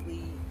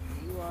ultimately,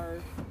 you are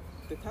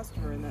the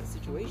customer in that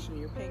situation.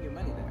 You're paying your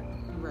money there.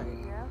 Right.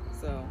 Yeah.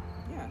 So,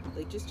 yeah,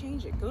 like, just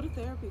change it. Go to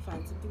therapy,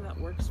 find something that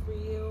works for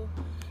you.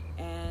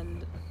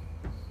 And,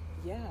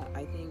 yeah,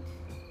 I think,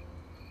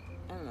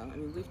 I don't know, I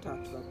mean, we've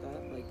talked about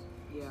that. Like,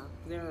 Yeah.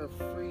 there are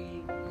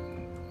free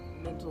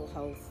mental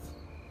health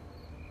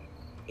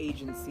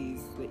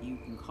agencies that you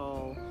can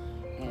call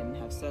and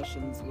have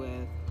sessions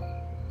with,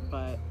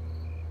 but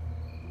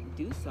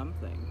do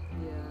something.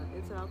 Yeah,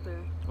 it's out there.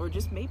 Or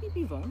just maybe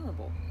be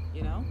vulnerable,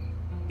 you know?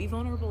 Be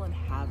vulnerable and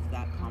have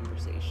that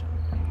conversation.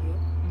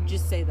 Yep.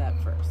 Just say that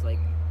first. Like,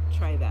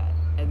 try that.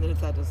 And then if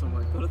that doesn't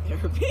work, go to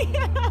therapy.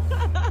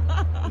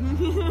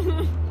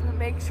 But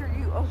make sure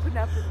you open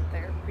up in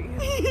therapy.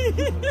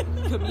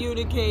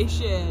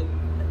 Communication.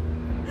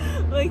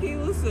 Like, hey,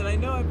 listen, I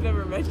know I've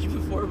never met you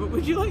before, but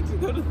would you like to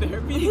go to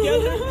therapy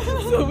together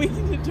so we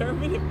can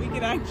determine if we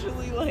can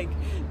actually, like,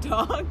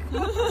 talk?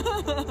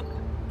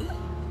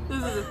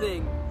 This is the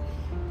thing.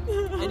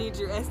 I need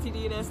your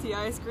STD and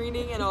STI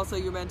screening and also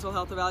your mental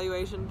health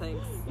evaluation.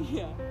 Thanks.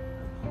 Yeah.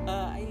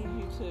 I need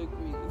you to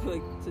agree,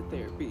 like, to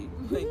therapy.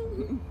 Like,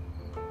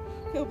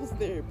 couples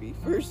therapy,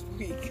 first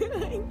week.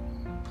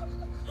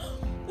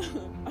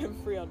 I'm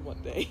free on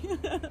what day?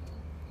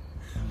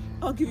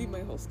 I'll give you my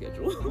whole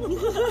schedule.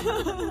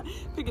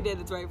 Pick a day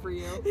that's right for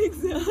you.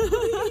 Exactly.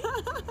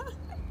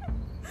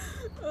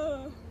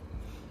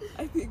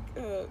 I think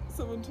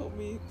someone told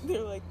me,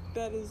 they're like,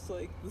 that is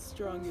like the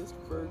strongest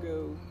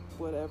Virgo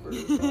whatever.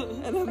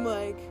 And I'm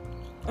like,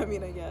 I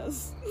mean, I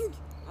guess.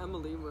 I'm a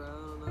Libra, I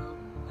don't know.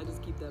 I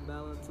just keep that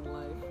balance in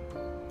life.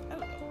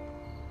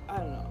 I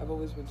don't know. I've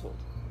always been told,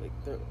 like,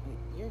 they're like,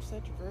 you're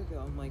such a Virgo.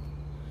 I'm like,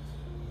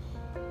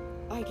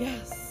 I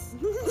guess.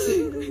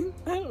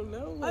 I don't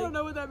know. Like, I don't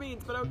know what that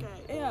means, but okay.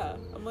 Yeah.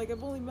 I'm like,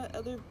 I've only met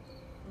other,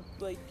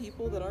 like,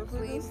 people that are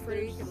Clean Virgos.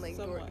 freak and like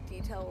somewhat.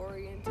 detail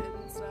oriented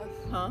and stuff.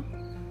 Huh?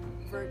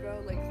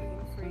 Virgo, like clean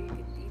freak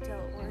and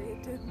detail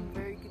oriented and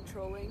very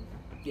controlling.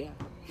 Yeah.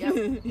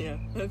 Yep. Yeah.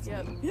 That's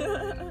Yep. me.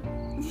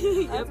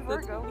 That's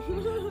Virgo. I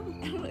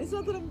don't know, it's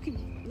not that I'm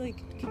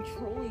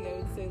controlling. I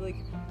would say, like,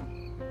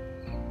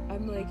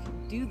 I'm like,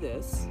 do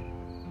this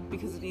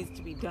because it needs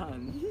to be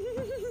done,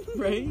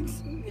 right?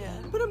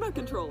 Yeah. But I'm not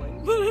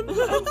controlling. But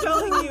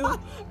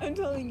I'm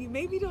telling you,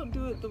 maybe don't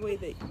do it the way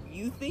that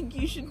you think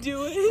you should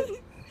do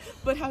it,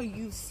 but how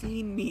you've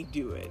seen me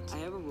do it. I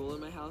have a rule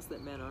in my house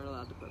that men aren't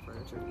allowed to put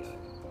furniture together.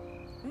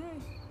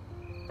 Alright.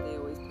 They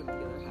always put it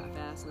together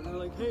half-assed, and they're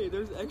like, hey,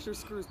 there's extra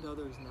screws. No,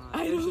 there's not.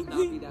 I There don't should not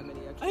think- be that many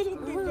extra I screws.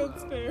 don't think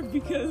that's fair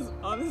because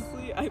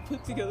honestly, I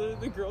put together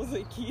the girls'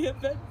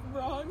 IKEA bed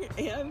wrong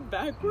and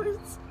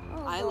backwards.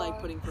 Oh, I like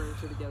God. putting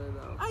furniture together,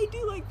 though. I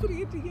do like putting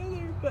it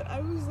together, but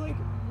I was like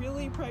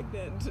really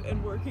pregnant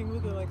and working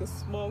within like a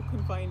small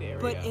confined area.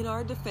 But in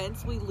our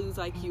defense, we lose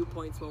IQ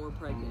points when we're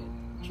pregnant.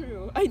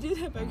 True. I did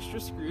have extra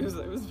screws.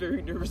 I was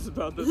very nervous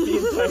about that the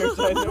entire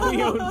time that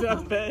we owned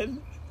that bed.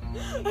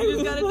 You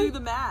just gotta do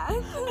the math.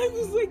 I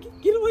was like,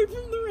 get away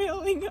from the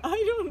railing.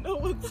 I don't know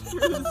what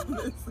screw is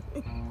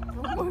missing.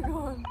 Oh my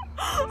God.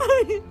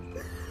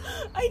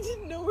 I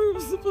didn't know where it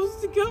was supposed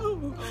to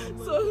go.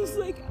 So I was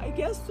like, I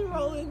guess they're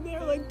all in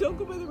there. Like, don't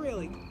go by the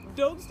railing.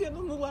 Don't stand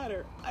on the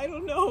ladder. I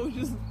don't know.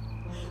 Just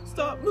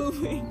stop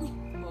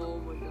moving. Oh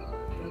my God,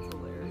 that's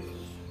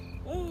hilarious.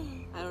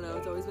 I don't know,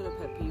 it's always been a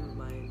pet peeve of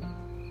mine.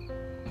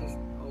 Just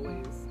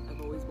always.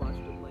 I've always watched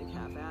them like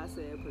half-ass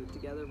it, put it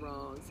together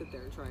wrong, sit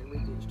there and try and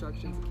read the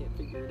instructions and can't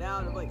figure it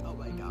out. I'm like, oh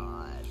my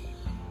God.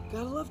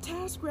 Gotta love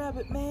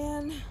TaskRabbit,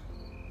 man.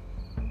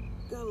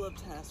 Gotta love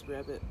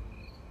TaskRabbit.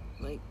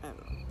 Like, I don't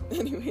know.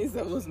 Anyways,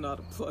 that was not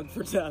a plug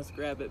for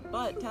TaskRabbit.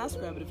 But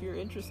TaskRabbit, if you're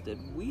interested,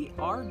 we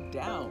are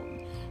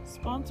down.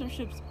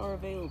 Sponsorships are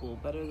available,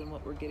 better than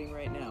what we're getting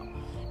right now.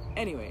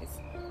 Anyways,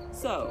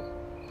 so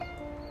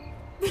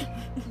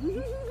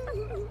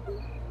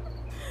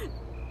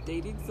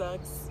dating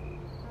sucks.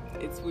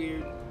 It's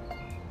weird.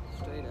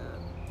 Straight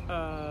up.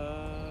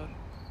 I'm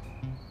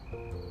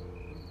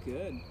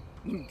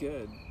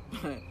good.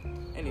 But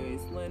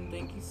anyways, Lynn,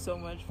 thank you so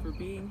much for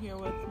being here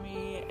with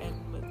me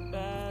and with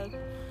Beth,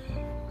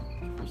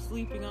 for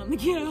sleeping on the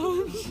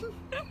couch.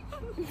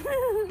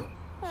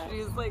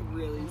 She's like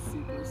really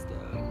super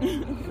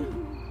stoned.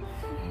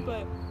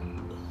 But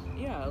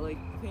yeah, like,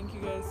 thank you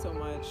guys so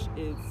much.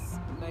 It's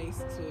nice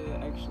to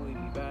actually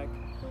be back,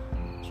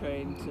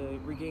 trying to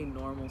regain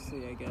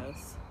normalcy, I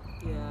guess.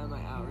 Yeah,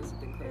 my hours have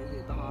been crazy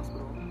at the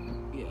hospital.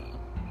 Yeah.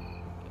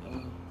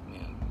 Oh,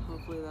 man.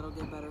 Hopefully that'll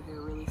get better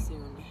here really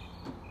soon.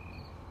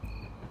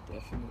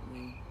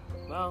 Definitely.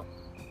 Well,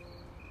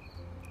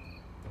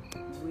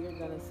 we're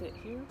gonna sit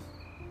here,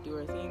 do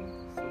our thing,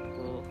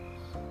 circle,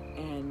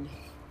 and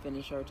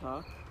finish our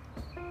talk.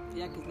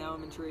 Yeah, because now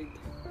I'm intrigued.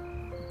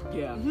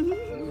 Yeah, we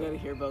gotta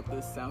hear about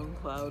this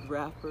SoundCloud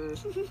rapper.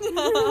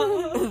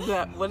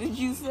 That, what did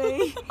you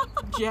say?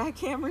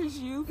 Jackhammers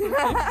you for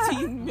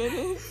 15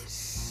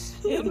 minutes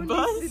in Someone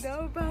bus? needs to know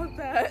about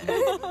that.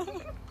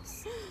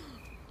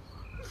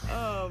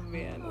 Oh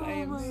man, Oh I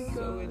am my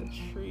so God.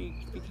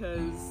 intrigued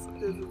because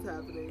This is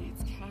happening.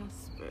 it's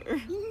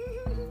Casper.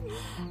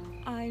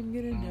 I'm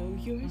gonna know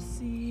your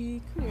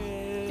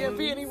secret. Can't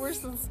be any worse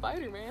than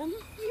Spider-Man.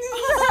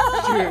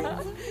 True.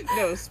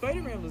 No,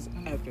 Spider-Man was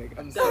epic.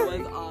 I'm That sorry.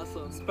 was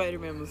awesome.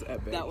 Spider-Man was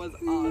epic. That was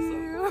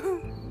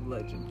awesome.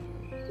 legendary.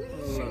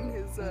 Shooting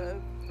his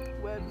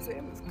webs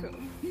and his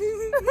comb.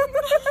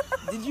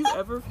 Did you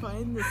ever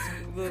find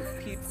the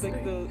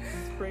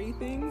spray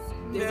things?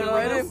 They No, sell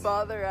I them- didn't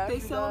bother after They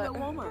sell that.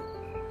 them at Walmart.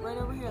 Right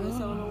over here, they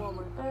sell them at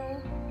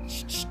Walmart.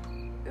 Shh.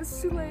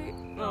 It's too late.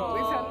 Aw. We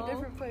found a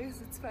different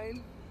place. It's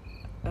fine.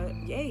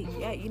 Yay.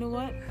 Yeah, you know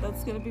what?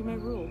 That's gonna be my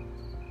rule.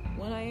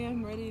 When I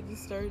am ready to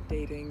start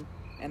dating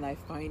and I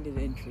find it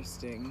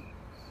interesting,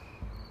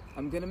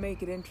 I'm gonna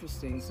make it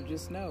interesting, so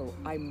just know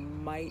I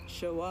might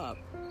show up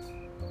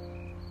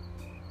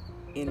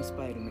in a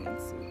Spider-Man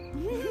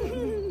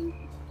suit.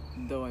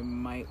 Though I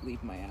might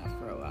leave my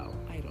afro out.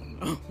 I don't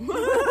know.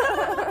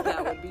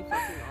 That would be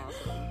fucking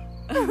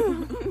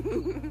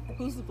awesome.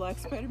 Who's the Black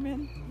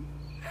Spider-Man?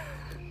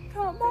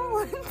 Tom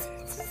Holland.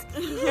 Just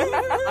kidding.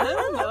 I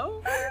don't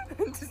know.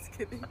 I'm just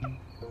kidding.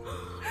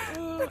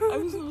 I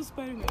wasn't a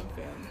Spider-Man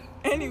fan.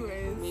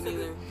 Anyways, Me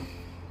neither.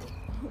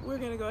 we're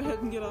gonna go ahead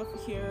and get off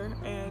of here,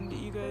 and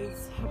you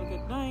guys have a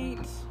good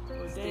night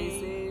or Stay day.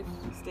 safe.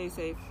 Stay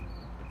safe.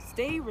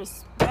 Stay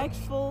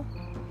respectful.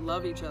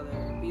 Love each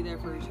other. Be there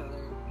for each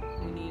other.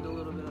 We need a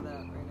little bit of that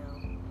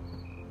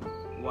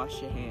right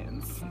Wash your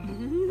hands.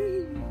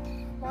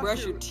 Wash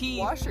Brush your teeth.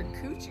 Wash your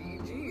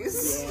coochie.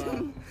 Jeez.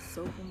 Yeah.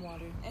 Soap and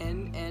water. now.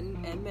 And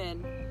men.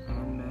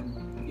 And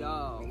then,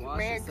 Yo, wash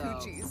Man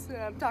yourselves.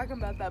 coochies. I'm talking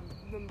about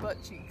them butt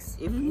cheeks.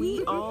 if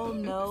we all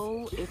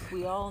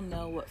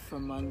know what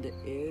Fremunda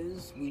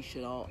is, we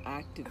should all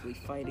actively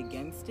fight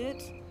against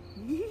it.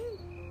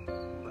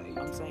 Right.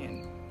 I'm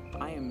saying,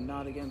 I am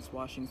not against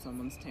washing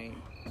someone's taint.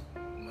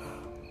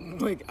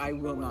 Like, I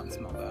will not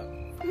smell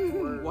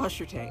that. Wash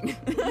your taint.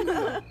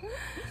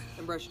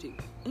 And brush your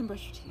teeth. And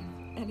brush your teeth.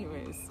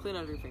 Anyways, Clean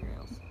out your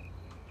fingernails.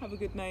 have a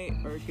good night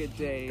or a good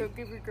day. Go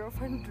give your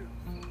girlfriend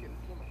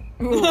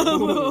a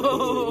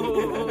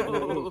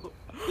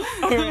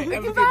Alright,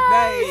 have a good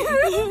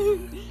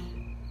night.